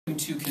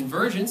To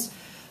Convergence,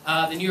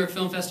 the New York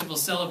Film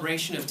Festival's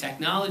celebration of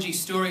technology,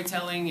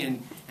 storytelling,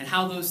 and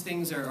how those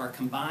things are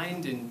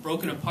combined and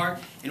broken apart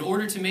in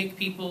order to make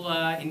people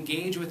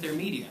engage with their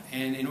media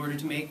and in order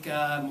to make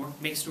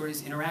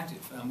stories interactive.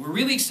 We're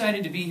really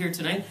excited to be here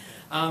tonight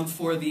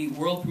for the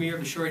world premiere of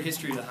the short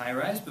History of the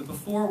High-Rise, but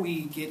before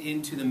we get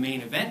into the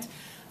main event,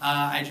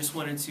 I just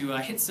wanted to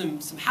hit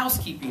some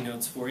housekeeping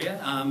notes for you,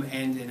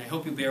 and I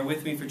hope you'll bear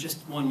with me for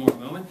just one more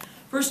moment.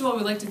 First of all,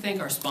 we'd like to thank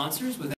our sponsors.